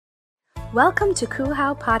Welcome to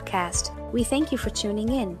Kuhau Podcast. We thank you for tuning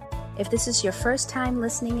in. If this is your first time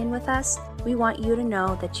listening in with us, we want you to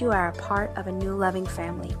know that you are a part of a new loving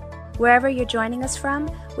family. Wherever you're joining us from,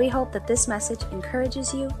 we hope that this message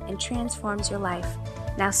encourages you and transforms your life.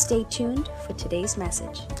 Now stay tuned for today's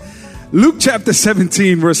message. Luke chapter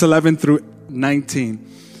 17, verse 11 through 19.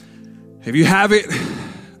 If you have it,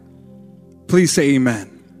 please say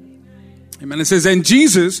amen. Amen. It says, and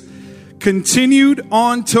Jesus continued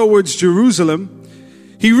on towards Jerusalem.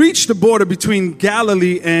 He reached the border between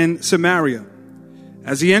Galilee and Samaria.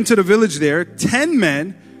 As he entered a village there, 10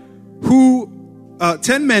 men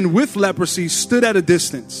with leprosy stood at a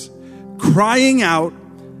distance, crying out,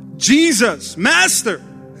 Jesus, Master,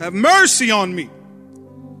 have mercy on me.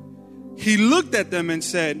 He looked at them and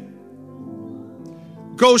said,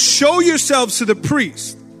 go show yourselves to the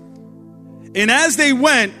priest. And as they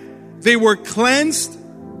went, they were cleansed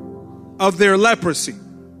of their leprosy.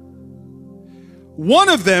 One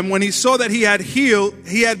of them, when he saw that he had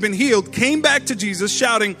been healed, came back to Jesus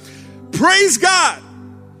shouting, praise God.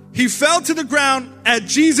 He fell to the ground at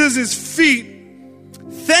Jesus' feet,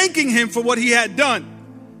 thanking him for what he had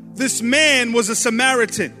done. This man was a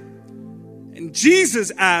Samaritan. And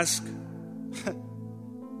Jesus asked,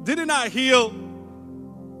 Didn't I heal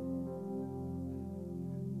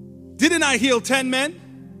 10 men?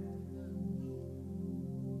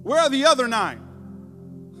 Where are the other 9?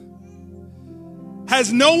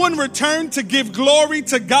 Has no one returned to give glory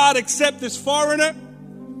to God except this foreigner?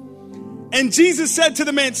 And Jesus said to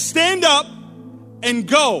the man, stand up and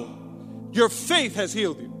go. Your faith has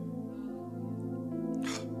healed you.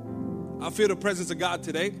 I feel the presence of God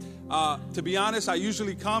today. To be honest, I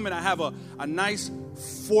usually come and I have a nice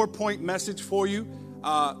 4-point message for you.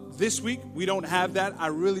 This week, we don't have that. I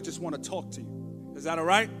really just want to talk to you. Is that all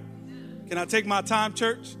right? Can I take my time,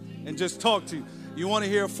 church, and just talk to you? You want to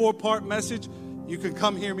hear a 4-part message? You can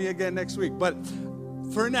come hear me again next week. But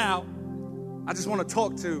for now, I just want to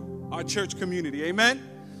talk to our church community. Amen?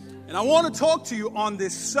 And I want to talk to you on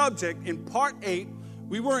this subject in part 8.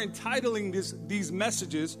 We were entitling these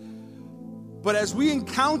messages, but as we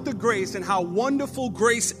encounter grace and how wonderful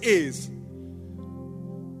grace is,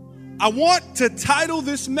 I want to title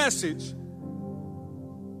this message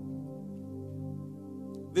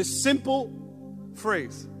this simple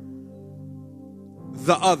phrase: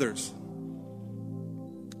 the others.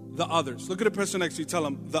 The others. Look at the person next to you. Tell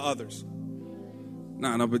them the others.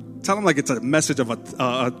 No, but tell them like it's a message of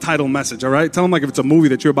a title message, all right? Tell them like if it's a movie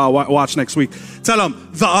that you're about to watch next week. Tell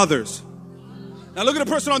them the others. Now look at the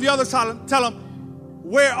person on the other side. Tell them,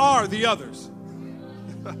 where are the others?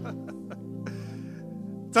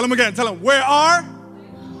 Tell them again. Tell them, where are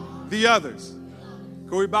the others?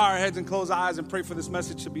 Can we bow our heads and close our eyes and pray for this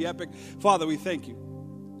message to be epic? Father, we thank you.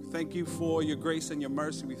 Thank you for your grace and your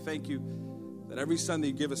mercy. We thank you that every Sunday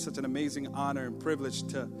you give us such an amazing honor and privilege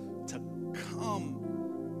to come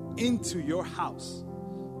into your house.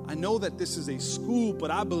 I know that this is a school,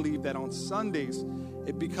 but I believe that on Sundays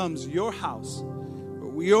it becomes your house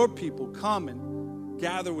where your people come and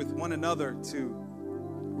gather with one another to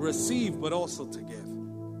receive, but also to give.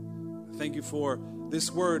 Thank you for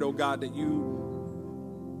this word, oh God, that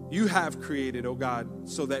you have created, oh God,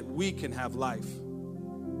 so that we can have life.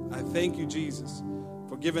 I thank you, Jesus,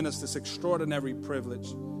 for giving us this extraordinary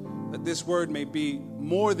privilege, that this word may be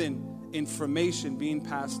more than information being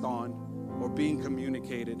passed on or being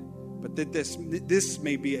communicated, but that this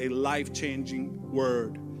may be a life-changing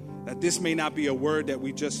word, that this may not be a word that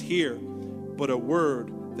we just hear, but a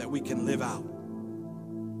word that we can live out.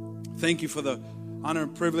 Thank you for the honor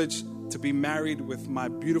and privilege to be married with my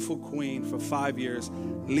beautiful queen for 5 years,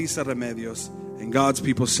 Lisa Remedios. And God's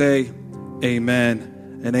people say,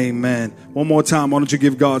 amen and amen. One more time, why don't you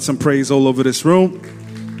give God some praise all over this room?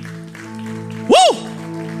 Woo!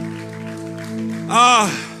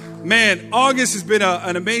 Man, August has been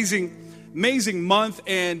an amazing month,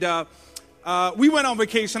 and we went on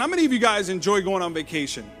vacation. How many of you guys enjoy going on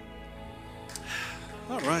vacation?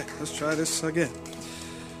 All right, let's try this again.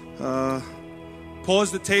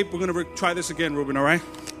 Pause the tape. We're going to try this again, Ruben, all right?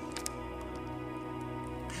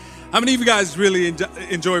 How many of you guys really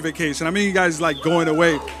enjoy vacation? How many of you guys like going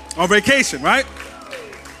away on vacation, right?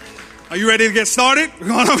 Are you ready to get started? We're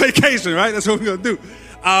going on vacation, right? That's what we're going to do.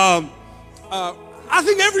 I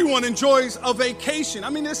think everyone enjoys a vacation.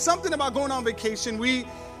 I mean, there's something about going on vacation. We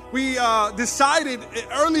decided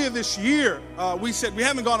earlier this year, we said we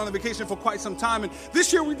haven't gone on a vacation for quite some time. And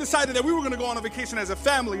this year we decided that we were going to go on a vacation as a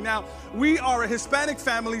family. Now, we are a Hispanic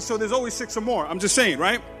family, so there's always 6 or more. I'm just saying,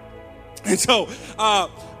 right? And so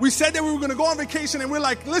we said that we were going to go on vacation, and we're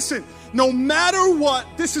like, listen, no matter what,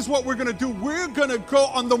 this is what we're going to do. We're going to go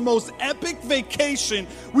on the most epic vacation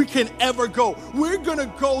we can ever go. We're going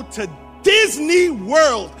to go to Disney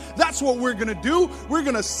World. That's what we're going to do. We're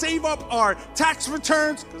going to save up our tax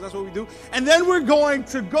returns, because that's what we do. And then we're going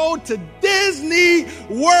to go to Disney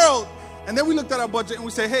World. And then we looked at our budget and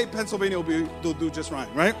we said, hey, Pennsylvania will do just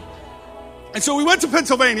right? And so we went to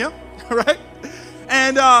Pennsylvania, right?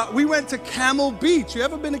 And we went to Camel Beach. You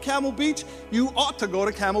ever been to Camel Beach? You ought to go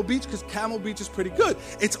to Camel Beach, because Camel Beach is pretty good.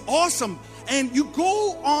 It's awesome. And you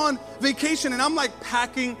go on vacation, and I'm like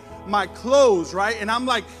packing my clothes, right? And I'm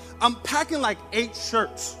packing like 8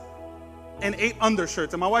 shirts and 8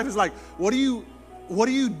 undershirts. And my wife is like, what are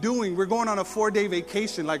you doing? We're going on a 4-day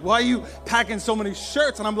vacation. Like, why are you packing so many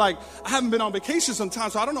shirts? And I'm like, I haven't been on vacation sometime,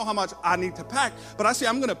 so I don't know how much I need to pack. But I say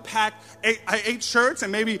I'm going to pack 8 shirts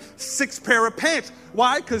and maybe 6 pair of pants.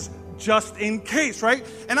 Why? Because just in case, right?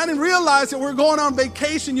 And I didn't realize that we're going on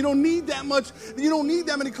vacation. You don't need that much. You don't need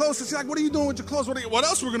that many clothes. So she's like, what are you doing with your clothes? What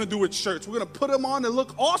else we're going to do with shirts? We're going to put them on and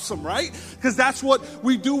look awesome, right? Because that's what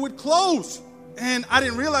we do with clothes. And I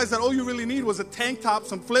didn't realize that all you really need was a tank top,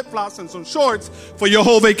 some flip-flops, and some shorts for your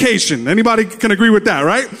whole vacation. Anybody can agree with that,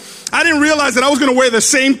 right? I didn't realize that I was going to wear the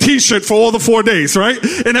same T-shirt for all the 4 days, right?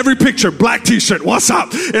 In every picture, black T-shirt, what's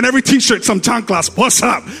up? In every T-shirt, some chanclas, what's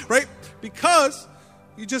up? Right? Because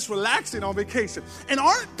you're just relaxing on vacation. And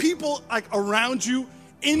aren't people like around you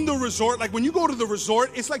in the resort? Like when you go to the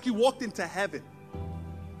resort, it's like you walked into heaven.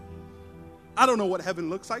 I don't know what heaven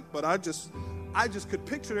looks like, but I just could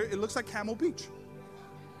picture it. It looks like Camel Beach.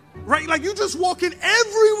 Right? Like you just walk in,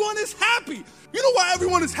 everyone is happy. You know why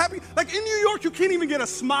everyone is happy? Like in New York, you can't even get a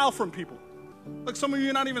smile from people. Like some of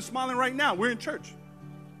you are not even smiling right now. We're in church.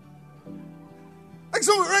 Like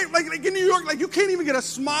so, right? Like in New York, like you can't even get a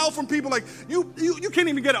smile from people. Like you can't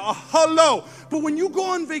even get a hello. But when you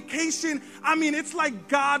go on vacation, I mean, it's like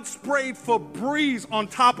God sprayed Febreze on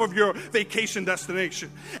top of your vacation destination,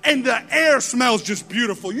 and the air smells just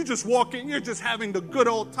beautiful. You just walk in, you're just having the good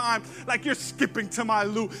old time. Like you're skipping to my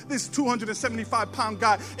Lou. This 275-pound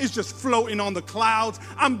guy is just floating on the clouds.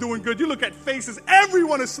 I'm doing good. You look at faces,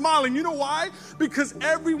 everyone is smiling. You know why? Because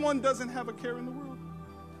everyone doesn't have a care in the world.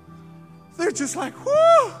 They're just like,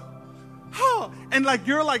 whoo, huh. And like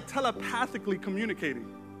you're like telepathically communicating.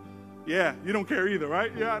 Yeah, you don't care either,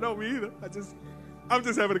 right? Yeah, I don't, me either. I'm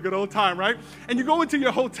just having a good old time, right? And you go into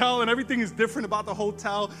your hotel and everything is different about the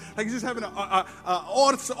hotel. Like you're just having an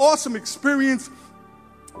awesome experience.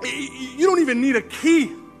 You don't even need a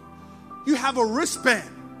key. You have a wristband.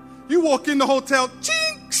 You walk in the hotel,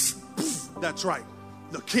 chinks. That's right.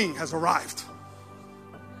 The king has arrived.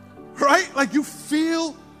 Right? Like you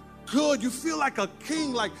feel good. You feel like a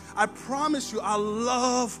king. Like I promise you, I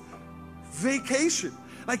love vacation.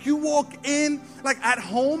 Like you walk in, like at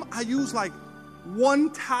home, I use like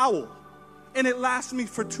 1 towel and it lasts me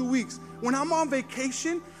for 2 weeks. When I'm on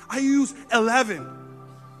vacation, I use 11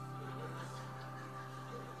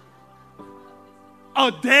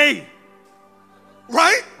 a day.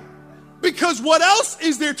 Right? Because what else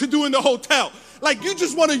is there to do in the hotel? Like you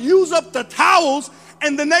just want to use up the towels,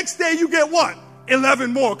 and the next day you get what?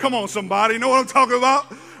 11 more. Come on, somebody. Know what I'm talking about?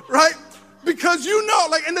 Right? Because you know,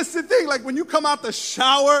 like, and that's the thing, like when you come out the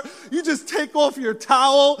shower, you just take off your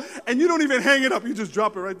towel and you don't even hang it up. You just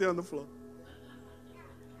drop it right there on the floor.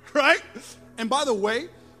 Right? And by the way,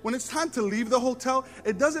 when it's time to leave the hotel,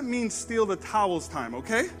 it doesn't mean steal the towels time,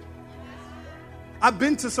 okay? I've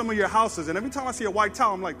been to some of your houses, and every time I see a white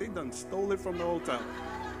towel, I'm like, they done stole it from the hotel.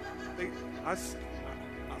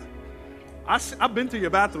 I've been to your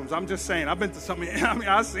bathrooms. I'm just saying. I've been to some.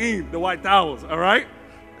 I've seen the white towels, all right?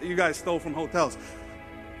 You guys stole from hotels.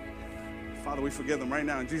 Father, we forgive them right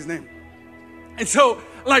now in Jesus' name. And so,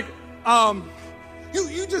 like,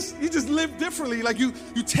 you just live differently. Like, you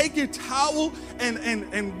take your towel,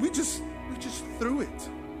 and we just threw it.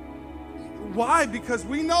 Why? Because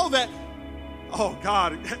we know that, oh,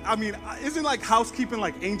 God, I mean, isn't like housekeeping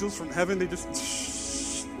like angels from heaven? They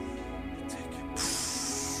just...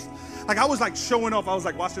 Like I was like showing off. I was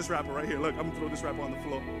like, watch this wrapper right here. Look, I'm going to throw this wrapper on the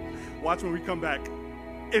floor. Watch when we come back.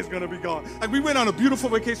 It's going to be gone. Like we went on a beautiful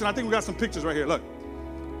vacation. I think we got some pictures right here. Look.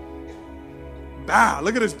 Bah,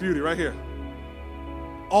 look at this beauty right here.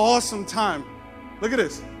 Awesome time. Look at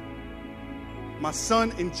this. My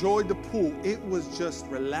son enjoyed the pool. It was just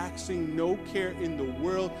relaxing. No care in the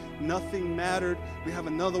world. Nothing mattered. We have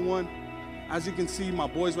another one. As you can see, my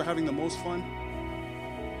boys were having the most fun.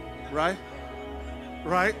 Right?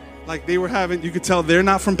 Right? Like they were having, you could tell they're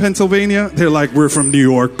not from Pennsylvania. They're like, we're from New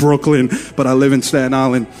York, Brooklyn, but I live in Staten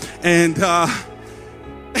Island. And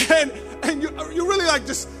you really like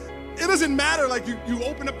just, it doesn't matter, like you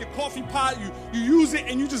open up your coffee pot, you use it,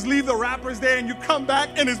 and you just leave the wrappers there, and you come back,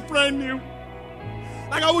 and it's brand new.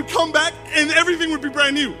 Like I would come back, and everything would be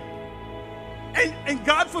brand new. And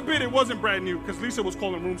God forbid it wasn't brand new, because Lisa was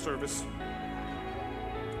calling room service.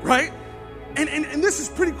 Right? And this is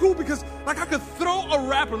pretty cool, because like I could throw a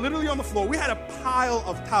wrapper literally on the floor. We had a pile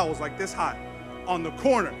of towels like this high on the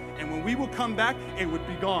corner. And when we would come back, it would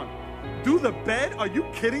be gone. Do the bed? Are you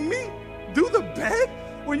kidding me? Do the bed?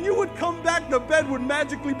 When you would come back, the bed would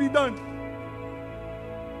magically be done.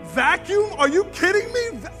 Vacuum? Are you kidding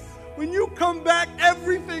me? When you come back,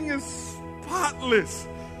 everything is spotless.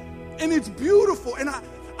 And it's beautiful. And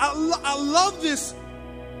I love this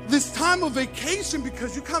time of vacation,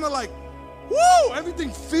 because you kind of like, woo,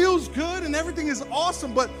 everything feels good and everything is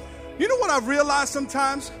awesome. But you know what I've realized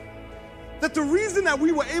sometimes? That the reason that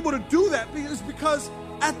we were able to do that is because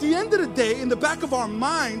at the end of the day, in the back of our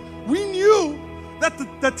mind, we knew that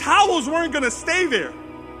the towels weren't going to stay there,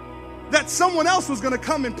 that someone else was going to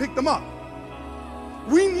come and pick them up.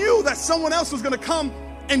 We knew that someone else was going to come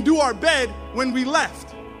and do our bed when we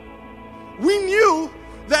left. We knew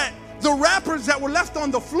that the wrappers that were left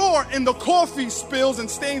on the floor and the coffee spills and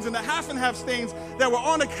stains and the half and half stains that were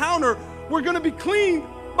on the counter were going to be cleaned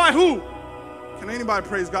by who? Can anybody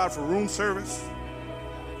praise God for room service?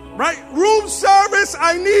 Right? Room service,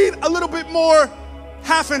 I need a little bit more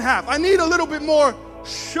half and half. I need a little bit more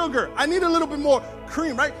sugar. I need a little bit more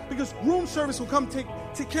cream, right? Because room service will come take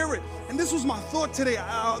care of it. And this was my thought today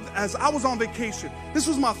as I was on vacation. This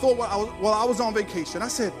was my thought while I was on vacation. I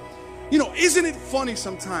said, you know, isn't it funny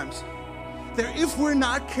sometimes that if we're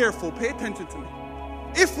not careful, pay attention to me,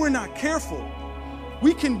 if we're not careful,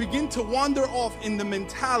 we can begin to wander off in the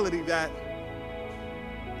mentality that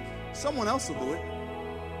someone else will do it.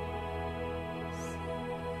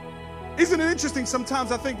 Isn't it interesting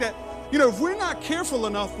sometimes? I think that, you know, if we're not careful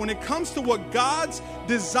enough when it comes to what God's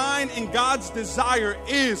design and God's desire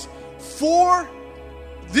is for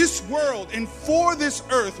this world and for this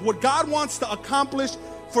earth, what God wants to accomplish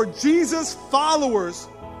for Jesus' followers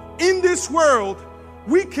in this world,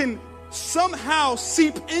 we can somehow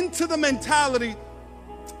seep into the mentality,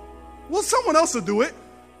 well, someone else will do it.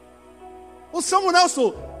 Well, someone else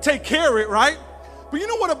will take care of it, right? But you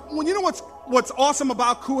know what's awesome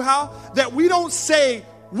about Kuhau? That we don't say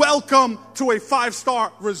welcome to a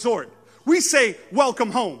 5-star resort. We say welcome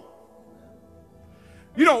home.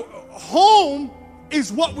 You know, home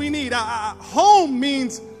is what we need. Home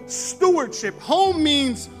means stewardship. Home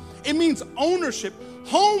means ownership.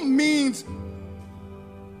 Home means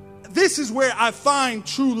this is where I find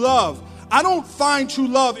true love. I don't find true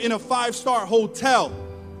love in a 5-star hotel.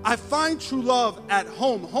 I find true love at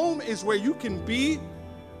home. Home is where you can be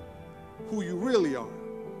who you really are.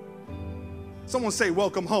 Someone say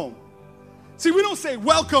welcome home. See, we don't say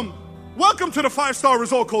welcome to the 5-star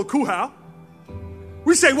resort called Kuhau.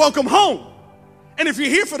 We say welcome home. And if you're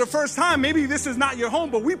here for the first time, maybe this is not your home,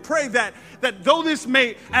 but we pray that though this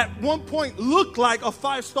may at one point look like a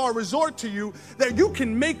 5-star resort to you, that you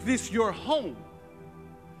can make this your home.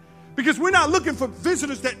 Because we're not looking for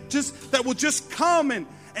visitors that will just come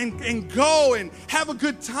and go and have a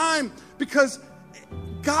good time, because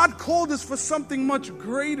God called us for something much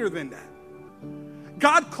greater than that.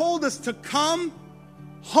 God called us to come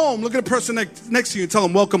home. Look at the person next to you and tell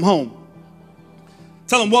them, welcome home.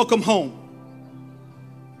 Tell them, welcome home.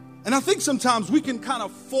 And I think sometimes we can kind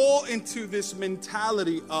of fall into this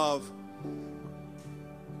mentality of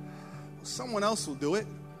someone else will do it.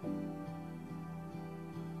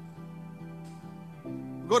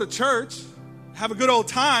 Go to church, have a good old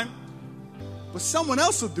time, but someone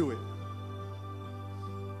else will do it.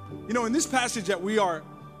 You know, in this passage that we are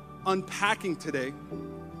unpacking today,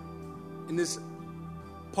 in this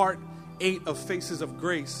part 8 of Faces of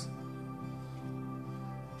Grace,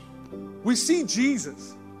 we see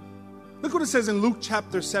Jesus. Look what it says in Luke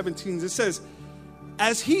chapter 17. It says,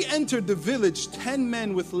 as he entered the village, 10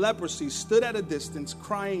 men with leprosy stood at a distance,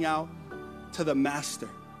 crying out to the master.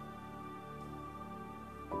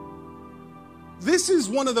 This is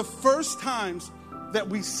one of the first times that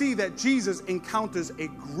we see that Jesus encounters a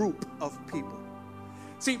group of people.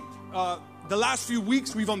 See, the last few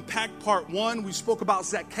weeks we've unpacked part 1. We spoke about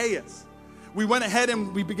Zacchaeus. We went ahead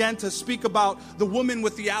and we began to speak about the woman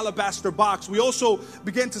with the alabaster box. We also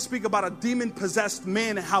began to speak about a demon-possessed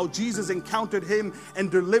man and how Jesus encountered him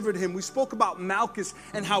and delivered him. We spoke about Malchus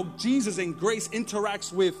and how Jesus in grace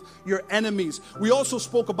interacts with your enemies. We also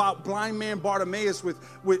spoke about blind man Bartimaeus,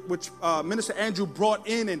 which Minister Andrew brought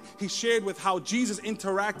in, and he shared with how Jesus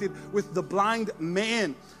interacted with the blind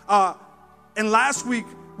man. And last week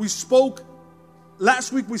we spoke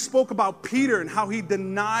Last week we spoke about Peter and how he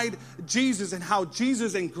denied Jesus and how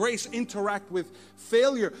Jesus and grace interact with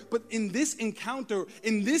failure. But in this encounter,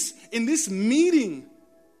 in this meeting,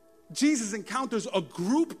 Jesus encounters a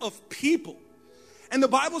group of people. And the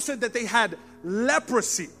Bible said that they had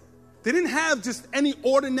leprosy. They didn't have just any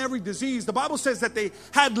ordinary disease. The Bible says that they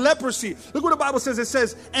had leprosy. Look what the Bible says. It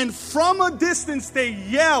says, and from a distance they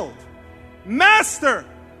yelled, Master,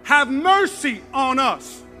 have mercy on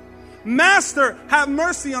us. Master, have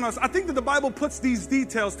mercy on us. I think that the Bible puts these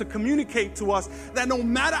details to communicate to us that no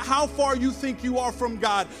matter how far you think you are from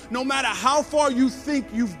God, no matter how far you think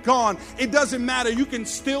you've gone, it doesn't matter. You can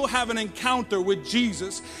still have an encounter with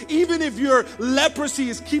Jesus. Even if your leprosy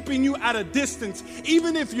is keeping you at a distance,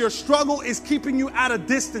 even if your struggle is keeping you at a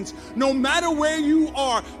distance, no matter where you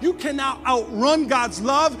are, you cannot outrun God's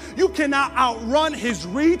love. You cannot outrun His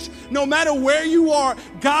reach. No matter where you are,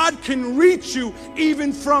 God can reach you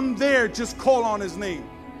even from there. Just call on His name.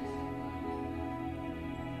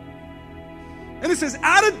 And it says,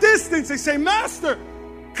 at a distance, they say, Master,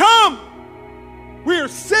 come. We are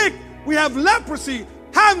sick. We have leprosy.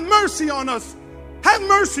 Have mercy on us. Have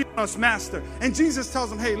mercy on us, Master. And Jesus tells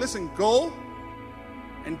them, hey, listen, go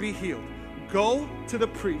and be healed. Go to the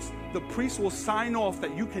priest. The priest will sign off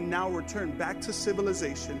that you can now return back to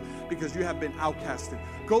civilization because you have been outcasted.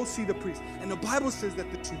 Go see the priest. And the Bible says that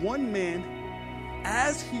this one man,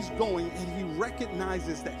 as he's going and he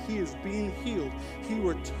recognizes that he is being healed, he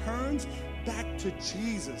returns back to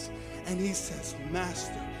Jesus and he says,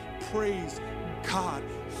 Master, praise God.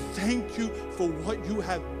 Thank you for what you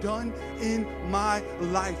have done in my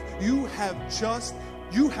life. You have just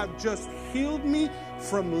healed me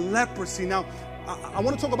from leprosy. Now, I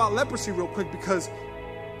want to talk about leprosy real quick because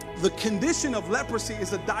the condition of leprosy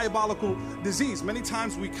is a diabolical disease. Many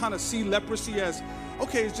times we kind of see leprosy as,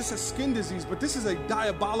 okay, it's just a skin disease, but this is a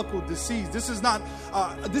diabolical disease. This is not,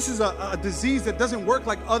 this is a disease that doesn't work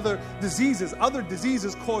like other diseases. Other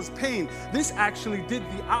diseases cause pain. This actually did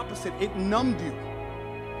the opposite. It numbed you.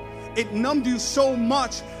 It numbed you so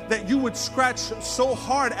much that you would scratch so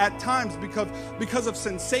hard at times because of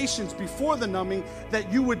sensations before the numbing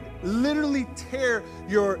that you would literally tear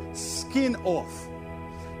your skin off.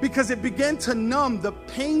 Because it began to numb the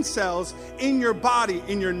pain cells in your body,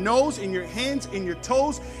 in your nose, in your hands, in your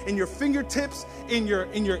toes, in your fingertips, in your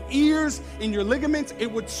ears, in your ligaments.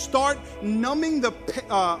 It would start numbing the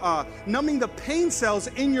pain cells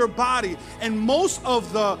in your body. And most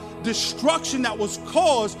of the destruction that was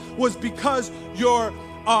caused was because your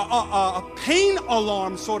pain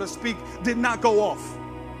alarm, so to speak, did not go off.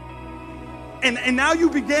 And now you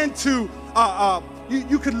began to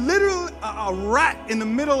You could literally, a rat in the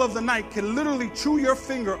middle of the night could literally chew your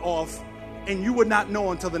finger off and you would not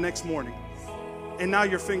know until the next morning. And now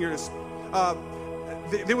your finger is,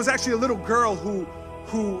 there was actually a little girl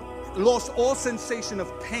who lost all sensation of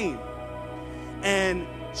pain. And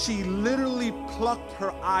she literally plucked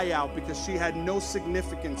her eye out because she had no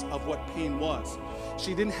significance of what pain was.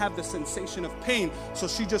 She didn't have the sensation of pain, so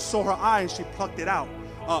she just saw her eye and she plucked it out.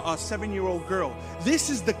 A 7-year-old girl. This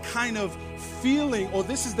is the kind of feeling, or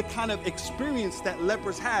this is the kind of experience that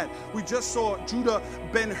lepers had. We just saw Judah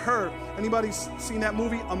Ben-Hur. Anybody seen that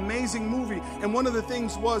movie? Amazing movie. And one of the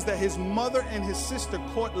things was that his mother and his sister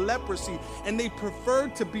caught leprosy, and they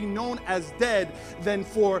preferred to be known as dead than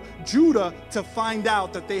for Judah to find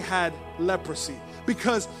out that they had leprosy.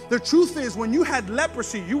 Because the truth is, when you had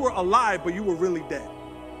leprosy, you were alive, but you were really dead.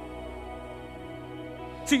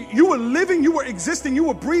 See, you were living, you were existing, you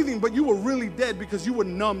were breathing, but you were really dead because you were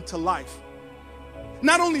numb to life.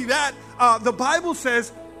 Not only that, the Bible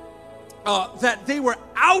says that they were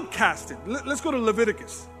outcasted. Let's go to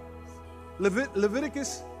Leviticus.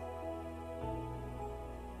 Leviticus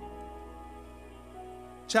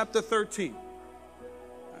chapter 13.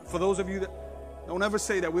 For those of you that don't ever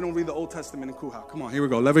say that we don't read the Old Testament in Kuha. Come on, here we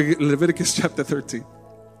go. Leviticus chapter 13.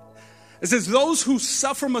 It says, those who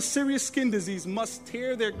suffer from a serious skin disease must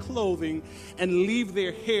tear their clothing and leave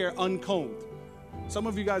their hair uncombed. Some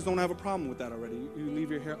of you guys don't have a problem with that already. You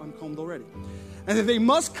leave your hair uncombed already. And that they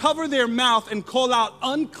must cover their mouth and call out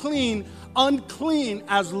unclean, unclean,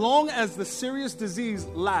 as long as the serious disease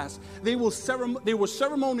lasts. They were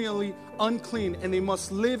ceremonially unclean, and they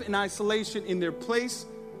must live in isolation in their place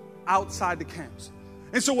outside the camps.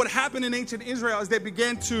 And so what happened in ancient Israel is they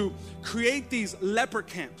began to create these leper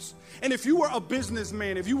camps. And if you were a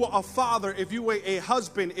businessman, if you were a father, if you were a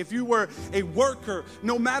husband, if you were a worker,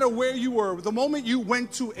 no matter where you were, the moment you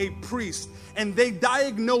went to a priest and they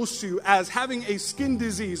diagnosed you as having a skin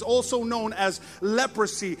disease, also known as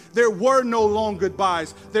leprosy, there were no long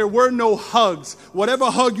goodbyes. There were no hugs. Whatever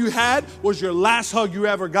hug you had was your last hug you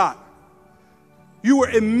ever got. you were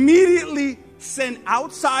immediately sent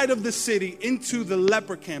outside of the city into the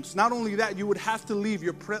leper camps. Not only that, you would have to leave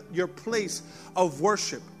your place of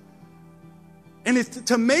worship. And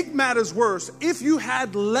to make matters worse, if you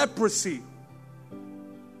had leprosy,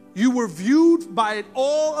 you were viewed by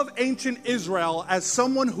all of ancient Israel as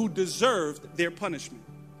someone who deserved their punishment.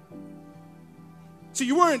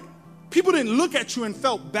 So people didn't look at you and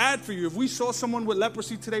felt bad for you. If we saw someone with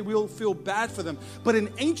leprosy today, we'll feel bad for them. But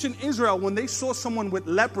in ancient Israel, when they saw someone with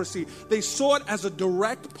leprosy, they saw it as a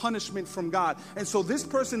direct punishment from God. And so this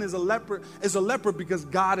person is a leper because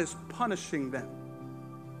God is punishing them.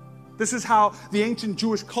 This is how the ancient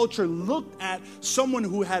Jewish culture looked at someone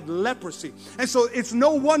who had leprosy. And so it's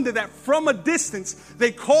no wonder that from a distance,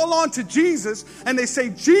 they call on to Jesus and they say,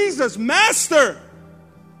 Jesus, Master,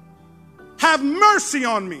 have mercy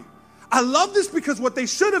on me. I love this because what they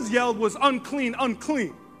should have yelled was unclean,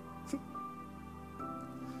 unclean.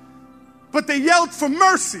 But they yelled for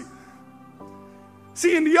mercy.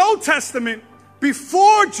 See, in the Old Testament,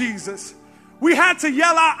 before Jesus, we had to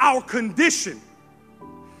yell out our condition.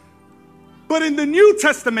 But in the New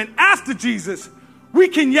Testament, after Jesus, we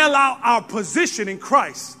can yell out our position in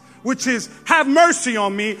Christ, which is, have mercy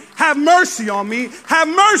on me, have mercy on me, have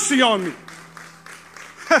mercy on me.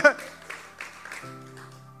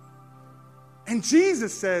 And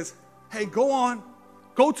Jesus says, hey, go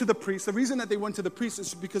to the priest. The reason that they went to the priest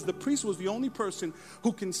is because the priest was the only person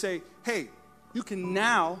who can say, hey, you can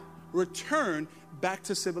now return back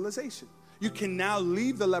to civilization. You can now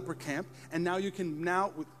leave the leper camp, and now you can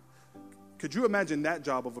now... Could you imagine that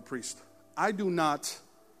job of a priest? I do not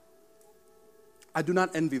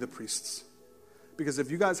envy the priests. Because if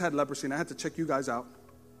you guys had leprosy and I had to check you guys out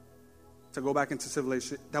to go back into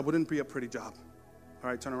civilization, that wouldn't be a pretty job. All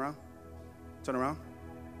right, turn around. Turn around.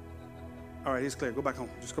 All right, he's clear. Go back home.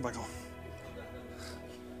 Just go back home.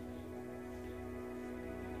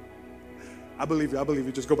 I believe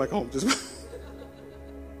you. Just go back home.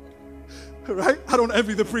 Right? I don't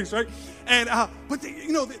envy the priest, right? And but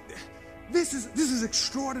this is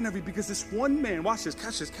extraordinary because this one man, watch this,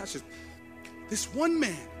 catch this. This one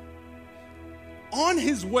man, on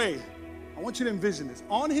his way, I want you to envision this,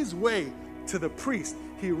 on his way to the priest,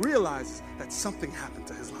 he realizes that something happened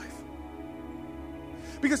to his life.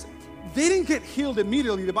 Because they didn't get healed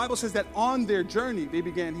immediately. The Bible says that on their journey, they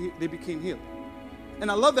became healed. And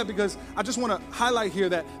I love that because I just want to highlight here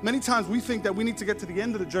that many times we think that we need to get to the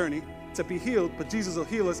end of the journey to be healed, but Jesus will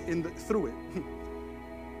heal us through it.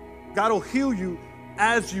 God will heal you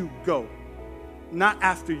as you go, not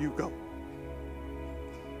after you go.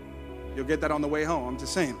 You'll get that on the way home. I'm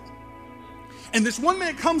just saying. And this one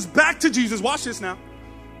man comes back to Jesus. Watch this now.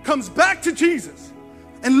 Comes back to Jesus.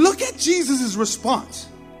 And look at Jesus' response.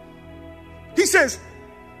 He says,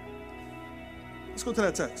 let's go to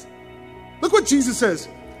that text. Look what Jesus says.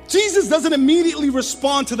 Jesus doesn't immediately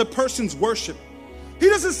respond to the person's worship. He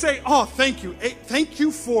doesn't say, oh, thank you. Thank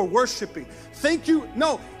you for worshiping. Thank you.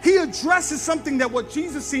 No, he addresses something that what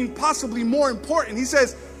Jesus seemed possibly more important. He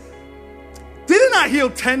says, didn't I heal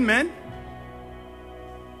 10 men?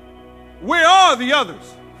 Where are the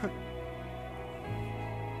others?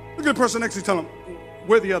 Look at the person next to you, tell him,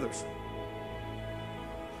 where are the others?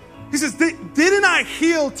 He says, didn't I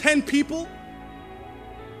heal 10 people?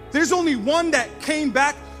 There's only one that came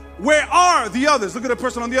back. Where are the others? Look at the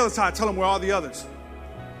person on the other side. Tell them, where are the others?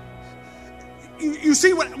 You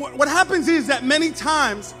see, what happens is that many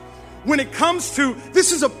times when it comes to,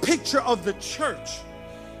 this is a picture of the church.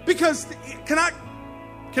 Because, can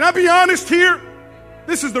I be honest here?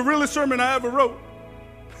 This is the realest sermon I ever wrote.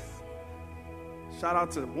 Shout out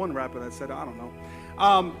to one rapper that said, I don't know.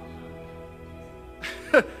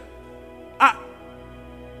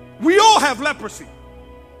 We all have leprosy.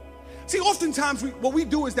 See, oftentimes what we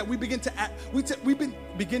do is that we begin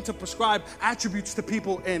to prescribe attributes to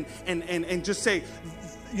people and just say,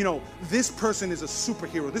 this person is a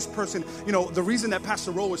superhero. This person, the reason that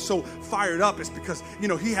Pastor Rowe is so fired up is because,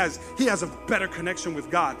 he has a better connection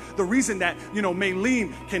with God. The reason that,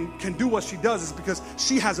 Maylene can do what she does is because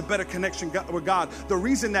she has a better connection with God. The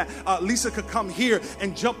reason that Lisa could come here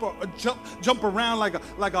and jump around like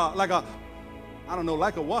a I don't know,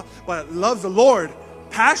 like a what, but loves the Lord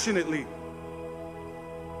passionately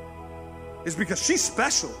is because she's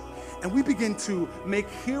special. And we begin to make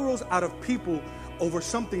heroes out of people over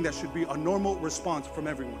something that should be a normal response from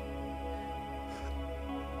everyone.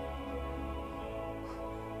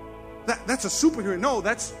 That's a superhero. No,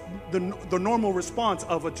 that's the normal response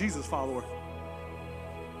of a Jesus follower.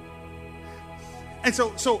 And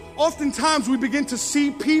so oftentimes we begin to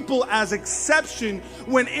see people as exception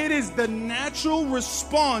when it is the natural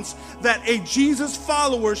response that a Jesus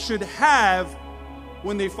follower should have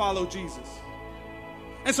when they follow Jesus.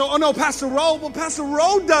 And so, oh no, Pastor Rowe. Well, Pastor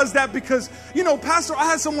Rowe does that because, I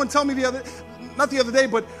had someone tell me not the other day,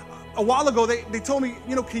 but a while ago, they told me,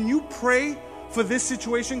 can you pray for this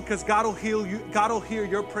situation because God will heal you, God will hear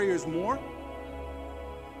your prayers more?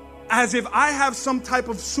 As if I have some type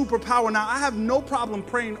of superpower. Now, I have no problem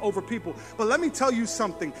praying over people, but let me tell you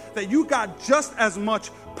something, that you got just as much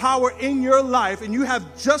power in your life, and you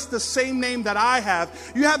have just the same name that I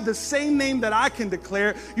have. You have the same name that I can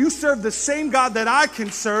declare. You serve the same God that I can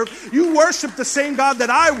serve. You worship the same God that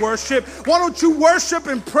I worship. Why don't you worship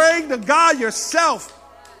and pray to God yourself?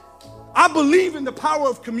 I believe in the power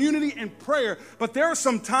of community and prayer, but there are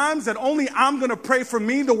some times that only I'm going to pray for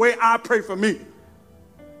me the way I pray for me.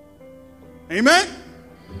 Amen?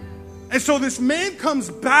 And so this man comes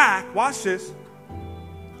back, watch this,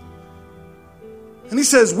 and he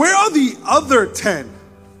says, where are the other 10?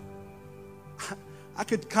 I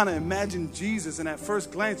could kind of imagine Jesus, and at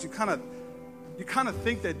first glance, you kind of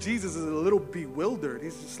think that Jesus is a little bewildered.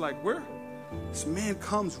 He's just like, where? This man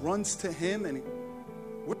comes, runs to him, and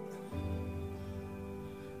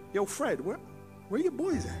yo, Fred, where your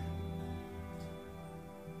boys at?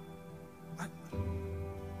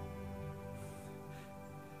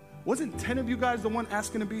 Wasn't 10 of you guys the one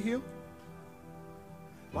asking to be healed?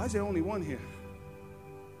 Why is there only one here?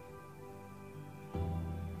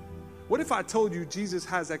 What if I told you Jesus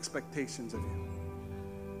has expectations of you?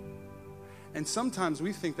 And sometimes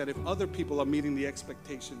we think that if other people are meeting the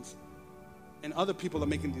expectations, and other people are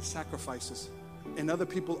making these sacrifices, and other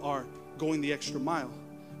people are going the extra mile,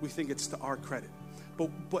 we think it's to our credit.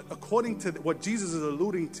 But according to what Jesus is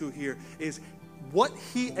alluding to here is what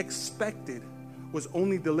he expected was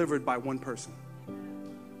only delivered by one person.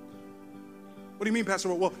 What do you mean,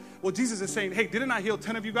 Pastor? Well, Jesus is saying, hey, didn't I heal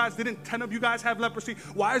 10 of you guys? Didn't 10 of you guys have leprosy?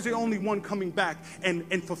 Why is there only one coming back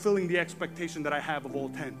and fulfilling the expectation that I have of all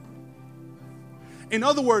 10? In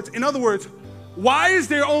other words, why is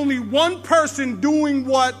there only one person doing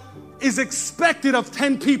what is expected of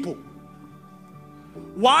 10 people?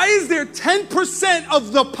 Why is there 10%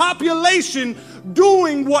 of the population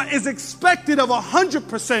doing what is expected of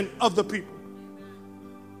 100% of the people?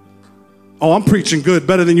 Oh, I'm preaching good,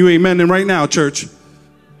 better than you amening right now, church.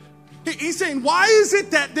 He's saying, why is it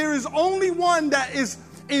that there is only one that is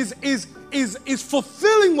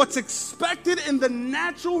fulfilling what's expected in the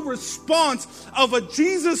natural response of a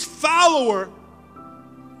Jesus follower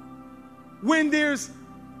when there's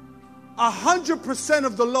 100%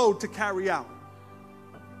 of the load to carry out?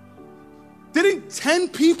 Didn't 10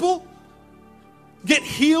 people get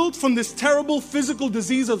healed from this terrible physical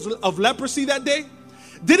disease of leprosy that day?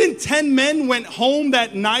 Didn't 10 men went home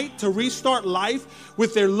that night to restart life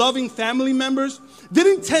with their loving family members?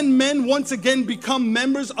 Didn't 10 men once again become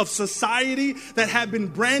members of society that had been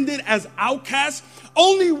branded as outcasts?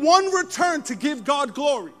 Only one returned to give God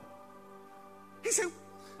glory. He said,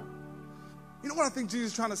 you know what I think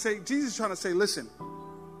Jesus is trying to say? Jesus is trying to say, listen,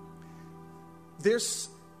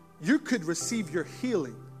 you could receive your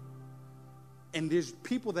healing, and there's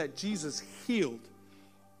people that Jesus healed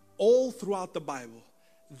all throughout the Bible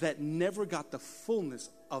that never got the fullness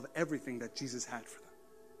of everything that Jesus had for them.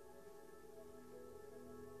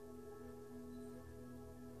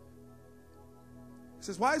 He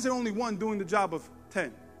says, why is there only one doing the job of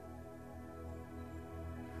 10?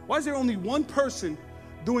 Why is there only one person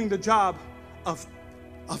doing the job of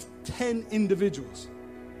 10 individuals?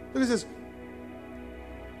 Look at this.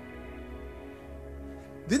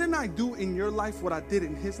 Didn't I do in your life what I did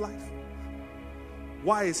in his life?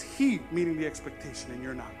 Why is he meeting the expectation and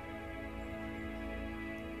you're not?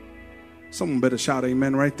 Someone better shout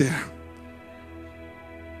amen right there.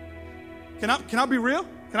 Can I be real?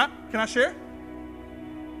 Can I share?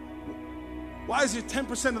 Why is it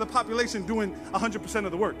 10% of the population doing 100%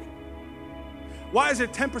 of the work? Why is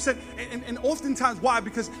it 10%? And oftentimes, why?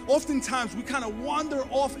 Because oftentimes we kind of wander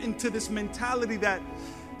off into this mentality that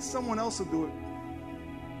someone else will do it.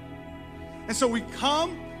 And so we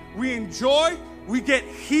come, we enjoy, we get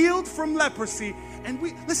healed from leprosy, and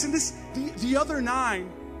the other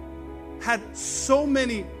 9 had so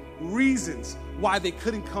many reasons why they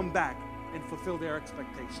couldn't come back and fulfill their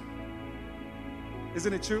expectation.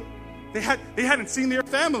 Isn't it true? They hadn't seen their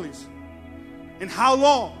families in how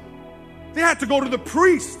long? They had to go to the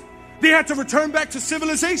priest. They had to return back to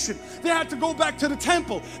civilization. They had to go back to the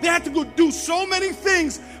temple. They had to go do so many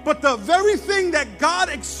things, but the very thing that God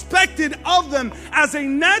expected of them as a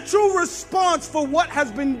natural response for what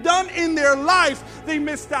has been done in their life, they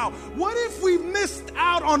missed out. What if we missed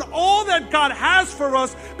out on all that God has for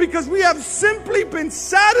us because we have simply been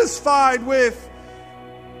satisfied with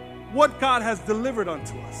what God has delivered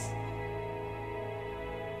unto us?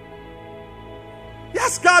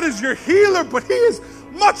 Yes, God is your healer, but He is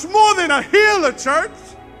much more than a healer, church.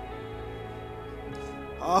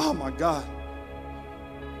 Oh my God.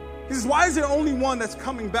 He says, why is there only one that's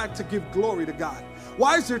coming back to give glory to God?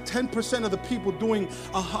 Why is there 10% of the people doing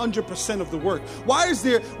 100% of the work? Why is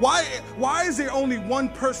there only one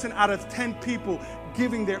person out of 10 people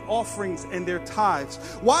giving their offerings and their tithes?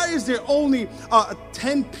 Why is there only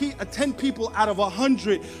 10 people out of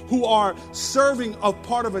 100 who are serving a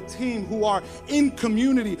part of a team, who are in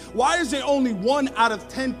community? Why is there only 1 out of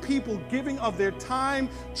 10 people giving of their time,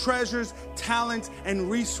 treasures, talents, and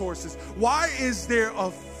resources? Why is there a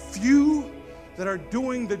few that are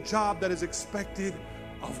doing the job that is expected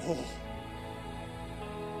of all?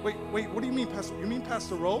 Wait, what do you mean, Pastor? You mean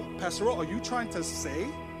Pastor Rowe? Pastor Rowe, are you trying to say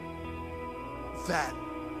that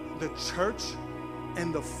the church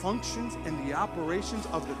and the functions and the operations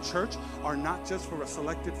of the church are not just for a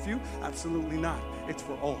selected few? Absolutely not. It's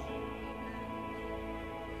for all.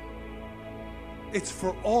 It's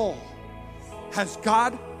for all. Has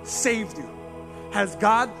God saved you? Has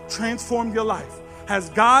God transformed your life? Has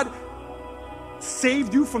God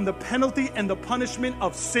saved you from the penalty and the punishment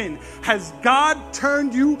of sin? Has God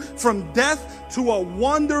turned you from death to a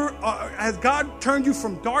wonder? Has God turned you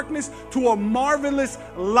from darkness to a marvelous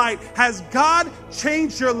light? Has God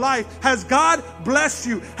changed your life? Has God blessed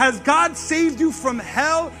you? Has God saved you from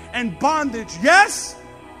hell and bondage? Yes?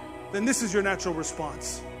 Then this is your natural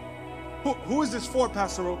response. Who is this for,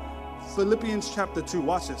 Pastor O? Philippians chapter 2.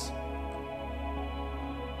 Watch this.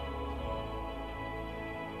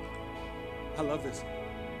 I love this.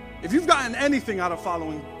 If you've gotten anything out of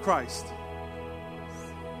following Christ,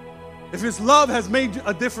 if His love has made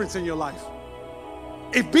a difference in your life,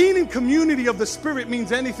 if being in community of the Spirit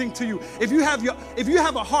means anything to you, if you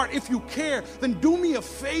have a heart, if you care, then do me a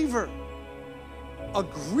favor.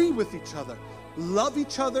 Agree with each other. Love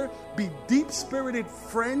each other. Be deep-spirited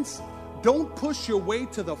friends. Don't push your way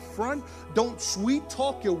to the front. Don't sweet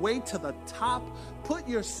talk your way to the top. Put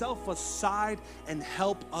yourself aside and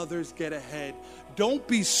help others get ahead. Don't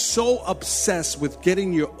be so obsessed with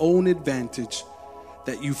getting your own advantage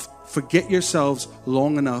that you forget yourselves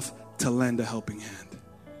long enough to lend a helping hand.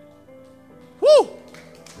 Woo!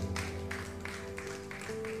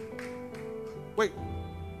 Wait,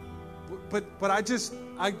 but I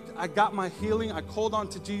got my healing. I called on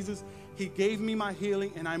to Jesus. He gave me my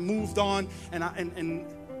healing, and I moved on. And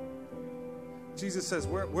Jesus says,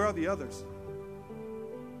 "Where are the others?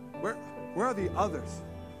 Where are the others?"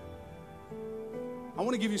 I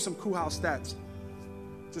want to give you some Kuhau stats,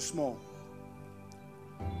 just small.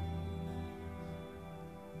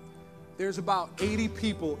 There's about 80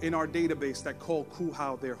 people in our database that call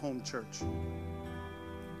Kuhau their home church.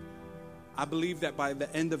 I believe that by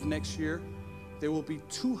the end of next year, there will be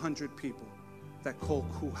 200 people that call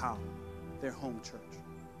Kuhau their home church.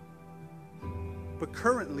 But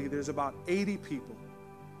currently, there's about 80 people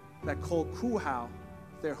that call Kuhau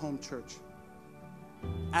their home church.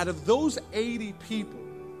 Out of those 80 people,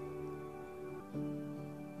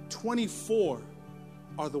 24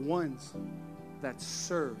 are the ones that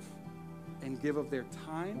serve and give of their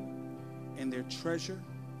time and their treasure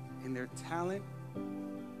and their talent.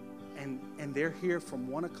 And they're here from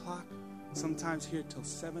 1 o'clock, sometimes here till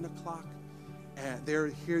 7 o'clock. They're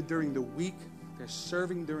here during the week. They're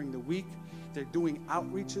serving during the week. They're doing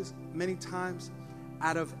outreaches many times.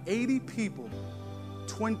 Out of 80 people,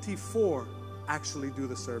 24 actually do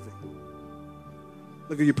the serving.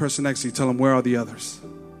 Look at your person next to you. Tell them, where are the others?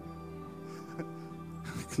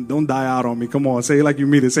 Don't die out on me. Come on, say it like you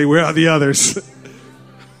mean it. Say, where are the others?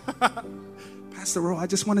 Pastor Rowe, I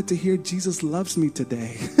just wanted to hear Jesus loves me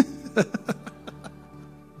today. Look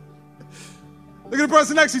at the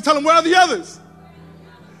person next to you. Tell them, where are the others?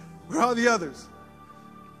 Where are the others?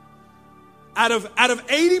 Out of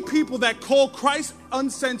 80 people that call Christ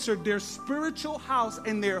Uncensored their spiritual house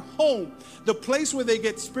and their home, the place where they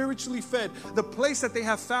get spiritually fed, the place that they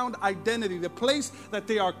have found identity, the place that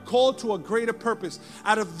they are called to a greater purpose.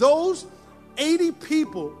 Out of those 80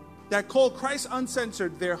 people that call Christ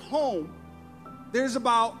Uncensored their home, there's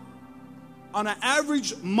about, on an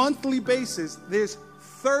average monthly basis, there's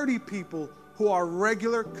 30 people who are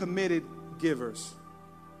regular committed givers.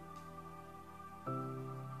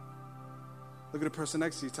 Look at the person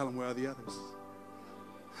next to you. Tell them, where are the others?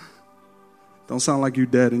 Don't sound like you're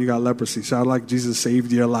dead and you got leprosy. Sound like Jesus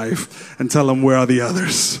saved your life and tell them, where are the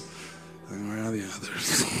others? Where are the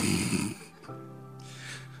others?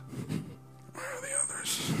 Where are the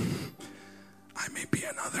others? I may be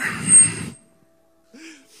another.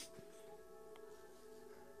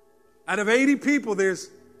 Out of 80 people, there's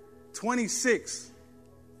 26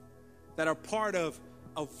 that are part of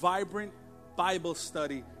a vibrant Bible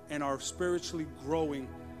study and are spiritually growing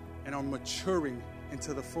and are maturing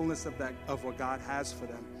into the fullness of what God has for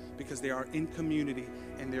them, because they are in community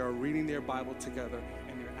and they are reading their Bible together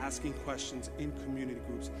and they're asking questions in community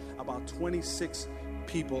groups. About 26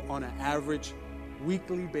 people on an average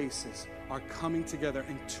weekly basis are coming together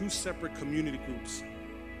in 2 separate community groups.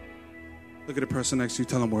 Look at the person next to you,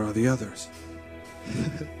 tell them, where are the others?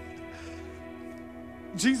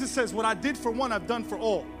 Jesus says, what I did for one, I've done for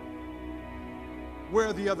all. Where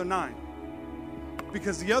are the other 9?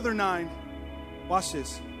 Because the other 9, watch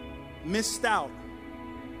this, missed out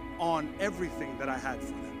on everything that I had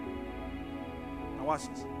for them. Now watch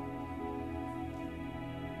this.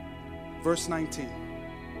 Verse 19.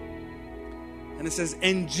 And it says,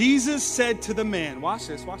 and Jesus said to the man, watch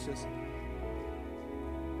this,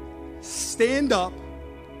 stand up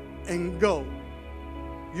and go.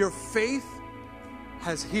 Your faith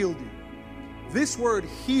has healed you. This word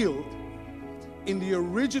healed in the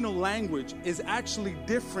original language is actually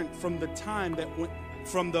different from the time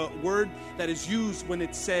from the word that is used when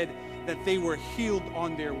it said that they were healed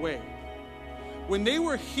on their way. When they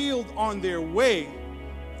were healed on their way,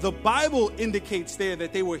 the Bible indicates there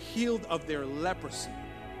that they were healed of their leprosy.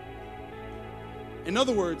 In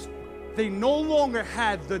other words, they no longer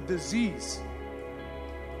had the disease.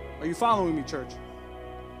 Are you following me, church?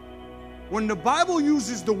 When the Bible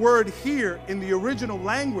uses the word here in the original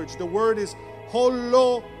language, the word is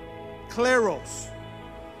holokleros.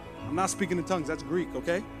 I'm not speaking in tongues, that's Greek,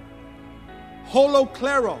 okay?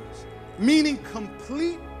 Holokleros, meaning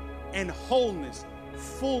complete and wholeness,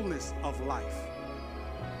 fullness of life.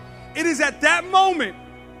 It is at that moment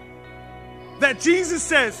that Jesus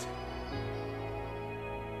says,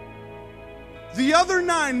 the other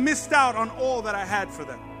 9 missed out on all that I had for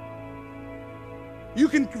them. You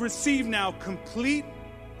can receive now complete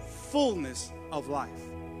fullness of life.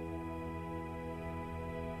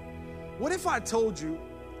 What if I told you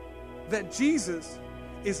that Jesus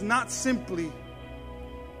is not simply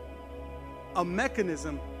a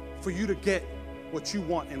mechanism for you to get what you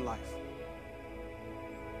want in life?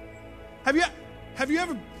 Have you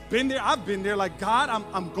ever been there? I've been there, like, God,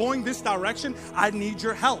 I'm going this direction. I need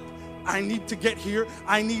your help. I need to get here.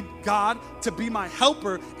 I need God to be my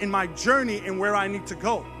helper in my journey and where I need to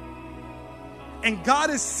go. And God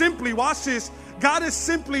is simply, watch this, God is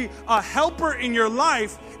simply a helper in your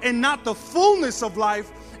life and not the fullness of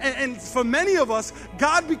life. And for many of us,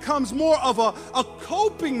 God becomes more of a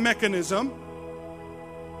coping mechanism.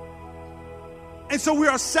 And so we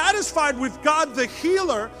are satisfied with God the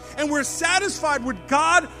healer, and we're satisfied with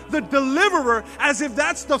God the deliverer, as if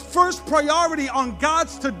that's the first priority on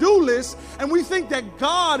God's to-do list. And we think that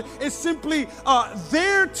God is simply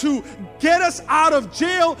there to get us out of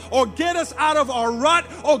jail, or get us out of our rut,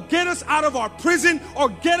 or get us out of our prison, or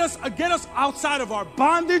get us outside of our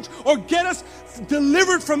bondage, or get us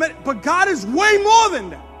delivered from it. But God is way more than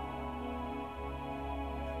that.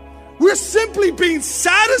 We're simply being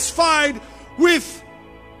satisfied with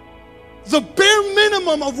the bare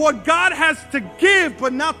minimum of what God has to give,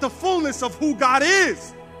 but not the fullness of who God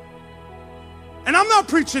is. And I'm not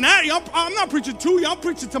preaching at you. I'm not preaching to you. I'm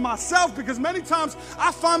preaching to myself, because many times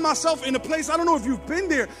I find myself in a place, I don't know if you've been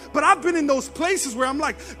there, but I've been in those places where I'm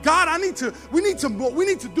like, God, we need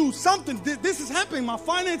to do something. This is happening, my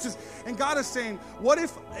finances. And God is saying, what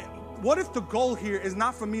if the goal here is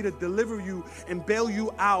not for me to deliver you and bail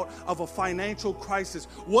you out of a financial crisis?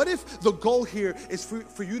 What if the goal here is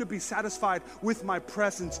for you to be satisfied with my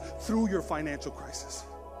presence through your financial crisis?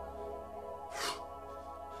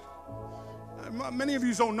 Many of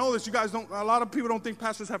you don't know this. A lot of people don't think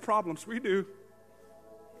pastors have problems. We do.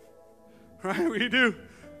 Right? We do.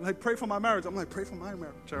 Like, pray for my marriage. I'm like, pray for my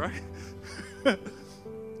marriage, all right?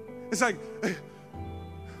 It's like,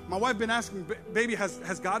 my wife been asking, baby,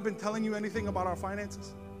 has God been telling you anything about our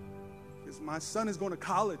finances? Because my son is going to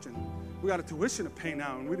college, and we got a tuition to pay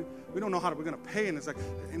now, and we don't know how we're going to pay. And it's like,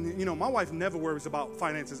 and you know, my wife never worries about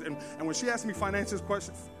finances. And when she asks me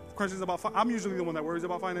questions about, I'm usually the one that worries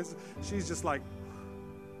about finances. She's just like,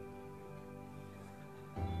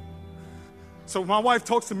 so when my wife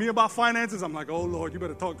talks to me about finances, I'm like, oh Lord, you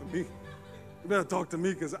better talk to me. You better talk to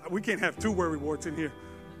me, because we can't have 2 worry warts in here.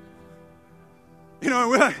 You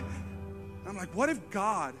know, I'm like, what if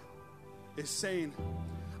God is saying,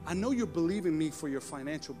 I know you're believing me for your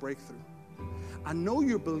financial breakthrough. I know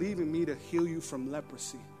you're believing me to heal you from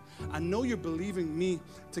leprosy. I know you're believing me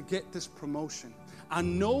to get this promotion. I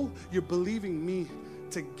know you're believing me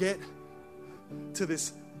to get to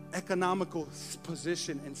this economical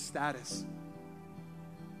position and status.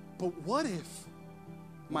 But what if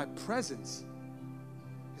my presence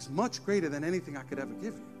is much greater than anything I could ever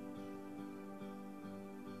give you?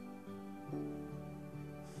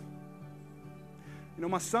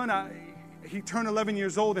 My son, he turned 11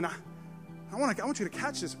 years old, and I want you to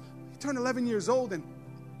catch this. He turned 11 years old, and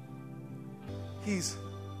he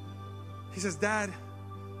says, Dad,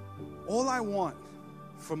 all I want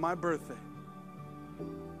for my birthday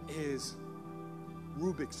is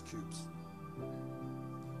Rubik's Cubes.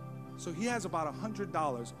 So he has about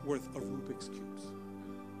 $100 worth of Rubik's Cubes,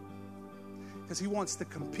 because he wants to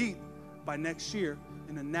compete by next year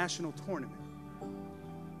in a national tournament.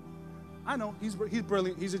 I know, he's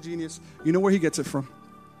brilliant, he's a genius. You know where he gets it from?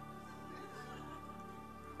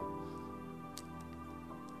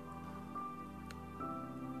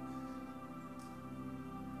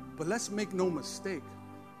 But let's make no mistake,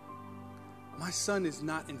 my son is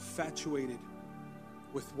not infatuated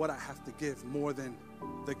with what I have to give more than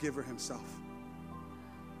the giver himself.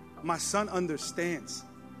 My son understands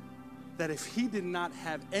that if he did not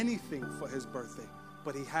have anything for his birthday,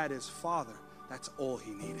 but he had his father, that's all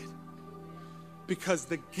he needed. Because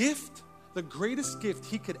the gift, the greatest gift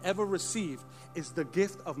he could ever receive is the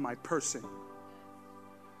gift of my person,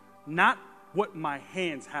 not what my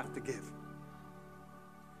hands have to give.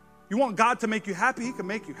 You want God to make you happy? He can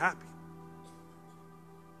make you happy.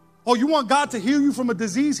 Oh, you want God to heal you from a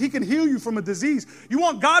disease? He can heal you from a disease. You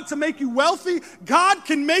want God to make you wealthy? God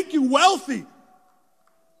can make you wealthy.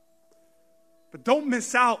 But don't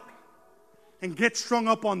miss out and get strung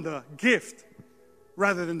up on the gift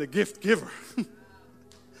rather than the gift giver.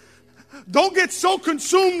 Don't get so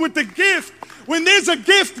consumed with the gift when there's a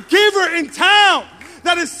gift giver in town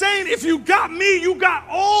that is saying, if you got me, you got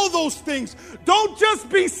all those things. Don't just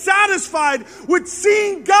be satisfied with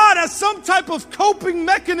seeing God as some type of coping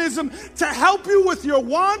mechanism to help you with your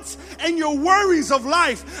wants and your worries of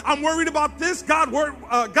life. I'm worried about this. God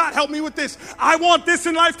help me with this. I want this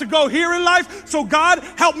in life to go here in life, so God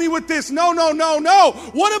help me with this. No.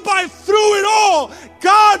 What if through it all,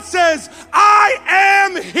 God says, I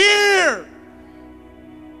am here.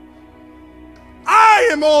 I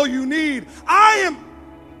am all you need.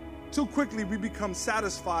 Too quickly we become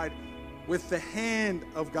satisfied with the hand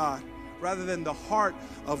of God rather than the heart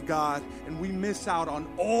of God, and we miss out on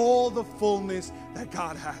all the fullness that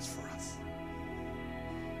God has for us.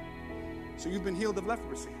 So you've been healed of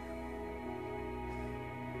leprosy.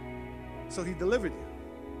 So he delivered you.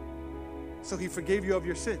 So he forgave you of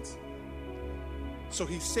your sins. So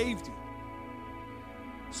he saved you.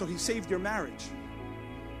 So he saved your marriage.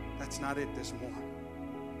 That's not it, there's more.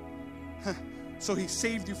 So he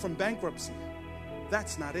saved you from bankruptcy.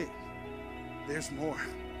 That's not it. There's more.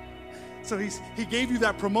 So he gave you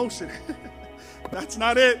that promotion. That's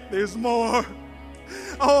not it. There's more.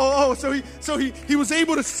 So he was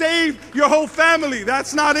able to save your whole family.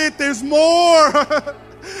 That's not it. There's more.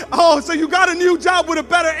 So you got a new job with a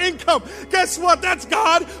better income. Guess what? That's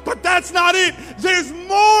God, but that's not it. There's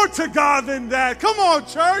more to God than that. Come on,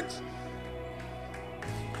 church.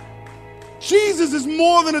 Jesus is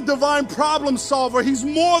more than a divine problem solver. He's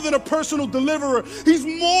more than a personal deliverer. He's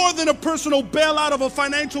more than a personal bailout of a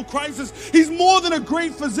financial crisis. He's more than a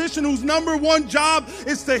great physician whose number one job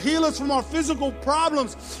is to heal us from our physical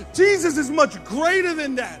problems. Jesus is much greater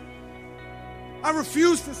than that. I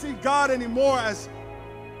refuse to see God anymore as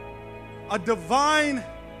a divine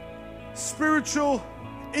spiritual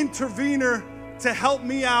intervener to help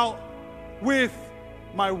me out with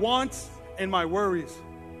my wants and my worries.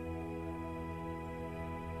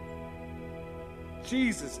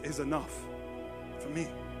 Jesus is enough for me.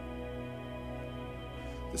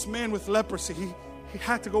 This man with leprosy, he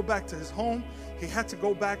had to go back to his home. He had to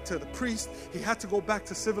go back to the priest. He had to go back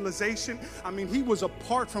to civilization. I mean, he was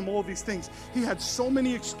apart from all these things. He had so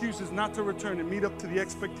many excuses not to return and meet up to the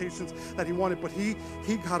expectations that he wanted. But he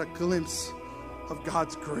got a glimpse of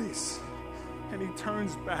God's grace. And he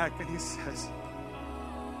turns back and he says,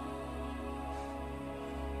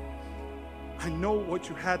 I know what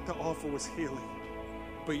you had to offer was healing,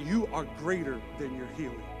 but you are greater than your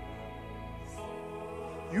healing.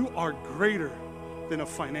 You are greater than a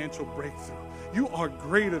financial breakthrough. You are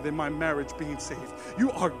greater than my marriage being saved.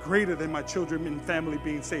 You are greater than my children and family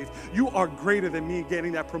being saved. You are greater than me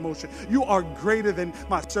getting that promotion. You are greater than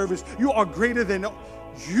my service. You are greater than...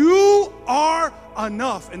 You are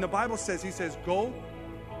enough. And the Bible says, he says, go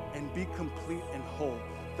and be complete and whole.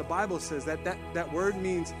 The Bible says that word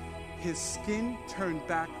means his skin turned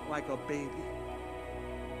back like a baby.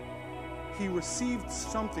 He received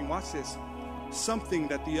something, watch this, something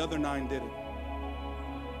that the other 9 didn't.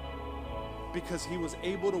 Because he was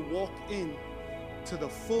able to walk in to the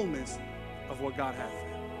fullness of what God had for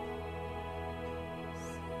him.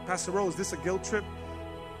 Pastor Rose, is this a guilt trip?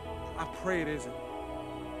 I pray it isn't.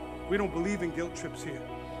 We don't believe in guilt trips here.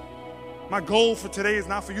 My goal for today is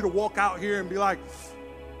not for you to walk out here and be like,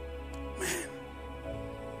 man,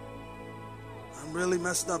 I'm really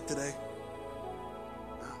messed up today.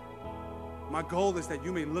 No. My goal is that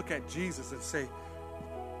you may look at Jesus and say,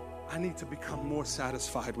 I need to become more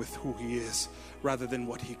satisfied with who he is rather than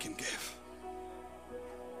what he can give.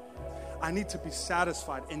 I need to be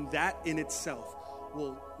satisfied, and that in itself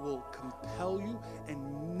will compel you and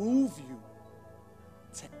move you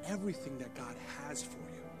to everything that God has for you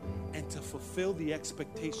and to fulfill the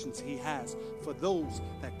expectations he has for those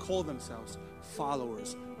that call themselves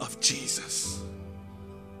followers of Jesus.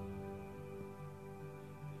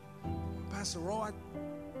 Pastor Roy,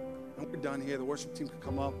 we're done here. The worship team can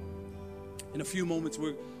come up. In a few moments,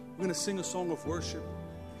 we're going to sing a song of worship.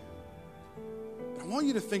 But I want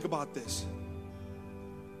you to think about this.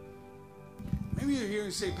 Maybe you're here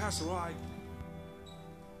and say, Pastor Roy,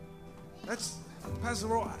 that's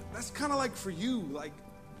kind of like for you. Like,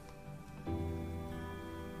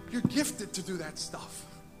 you're gifted to do that stuff.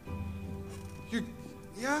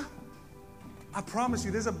 Yeah? I promise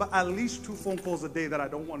you, there's at least 2 phone calls a day that I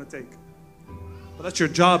don't want to take. But that's your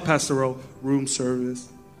job, Pastor Rowe. Room service.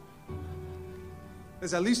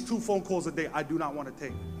 There's at least 2 phone calls a day I do not want to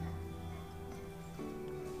take.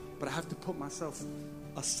 But I have to put myself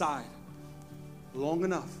aside long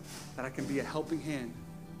enough that I can be a helping hand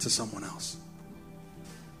to someone else.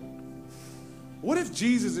 What if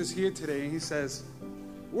Jesus is here today and he says,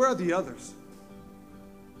 where are the others?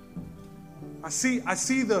 I see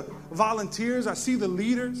the volunteers, I see the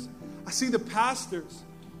leaders, I see the pastors,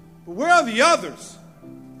 but where are the others?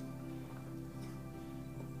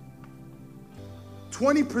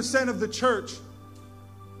 20% of the church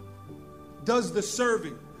does the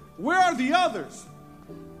serving. Where are the others?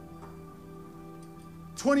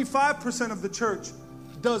 25% of the church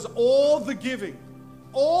does all the giving.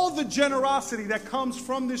 All the generosity that comes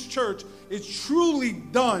from this church is truly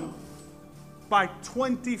done by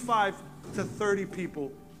 25 to 30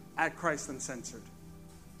 people at Christ Uncensored.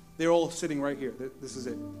 They're all sitting right here. This is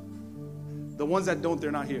it. The ones that don't,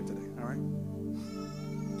 they're not here today, all right?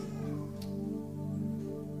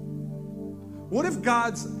 What if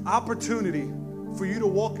God's opportunity for you to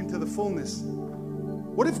walk into the fullness,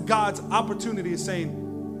 what if God's opportunity is saying,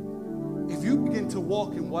 if you begin to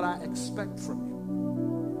walk in what I expect from you,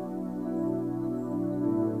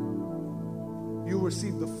 you'll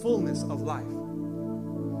receive the fullness of life.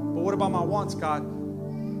 But what about my wants, God?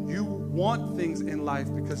 You want things in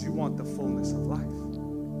life because you want the fullness of life.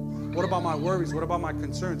 What about my worries? What about my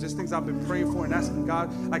concerns? There's things I've been praying for and asking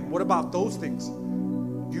God, like, what about those things?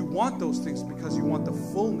 You want those things because you want the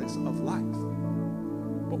fullness of life.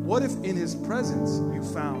 But what if in his presence you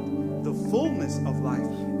found the fullness of life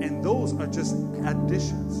and those are just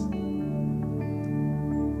additions?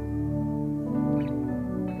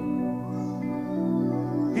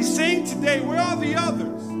 He's saying today, where are the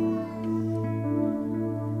others?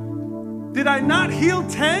 Did I not heal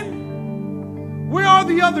 10? Where are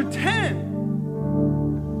the other 10?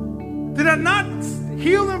 Did I not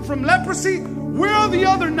heal them from leprosy? Where are the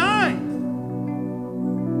other 9?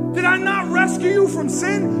 Did I not rescue you from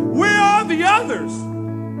sin? Where are the others?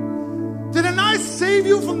 Did I not save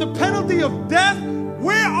you from the penalty of death?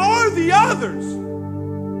 Where are the others?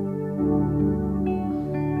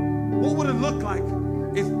 What would it look like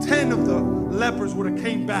if 10 of the lepers would have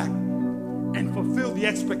came back and fulfilled the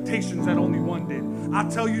expectations that only one did? I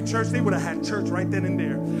tell you, church, they would have had church right then and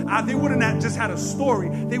there. They wouldn't have just had a story.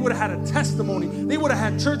 They would have had a testimony. They would have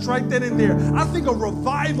had church right then and there. I think a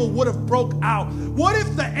revival would have broke out. What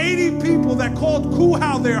if the 80 people that called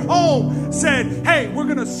Kuhau their home said, hey, we're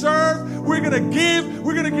going to serve, we're going to give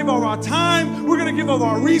of our time, we're going to give of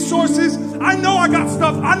our resources. I know I got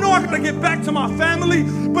stuff. I know I got to get back to my family,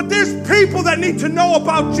 but there's people that need to know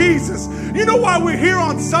about Jesus. You know why we're here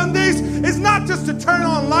on Sundays? It's not just to turn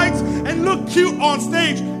on lights and look cute on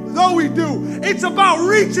stage, though we do. It's about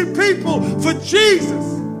reaching people for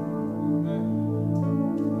Jesus.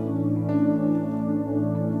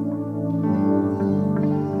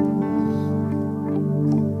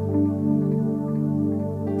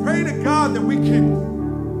 Pray to God that we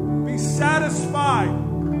can be satisfied,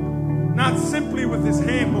 not simply with his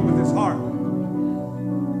hand, but with his heart.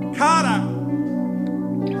 God, I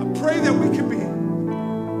pray that we can be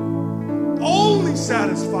only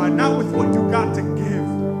satisfied, not with what you got to give,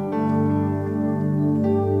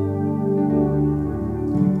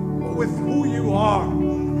 but with who you are.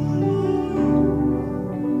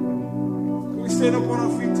 Can we stand up on our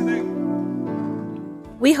feet today?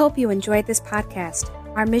 We hope you enjoyed this podcast.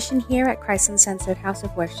 Our mission here at Christ Uncensored House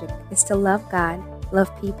of Worship is to love God,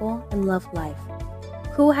 love people, and love life.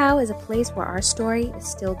 Kuhau is a place where our story is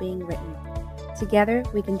still being written. Together,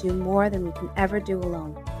 we can do more than we can ever do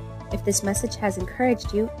alone. If this message has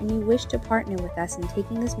encouraged you and you wish to partner with us in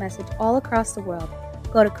taking this message all across the world,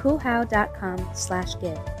 go to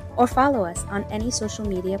kuhau.com/give or follow us on any social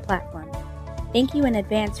media platform. Thank you in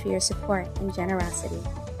advance for your support and generosity.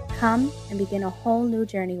 Come and begin a whole new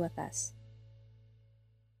journey with us.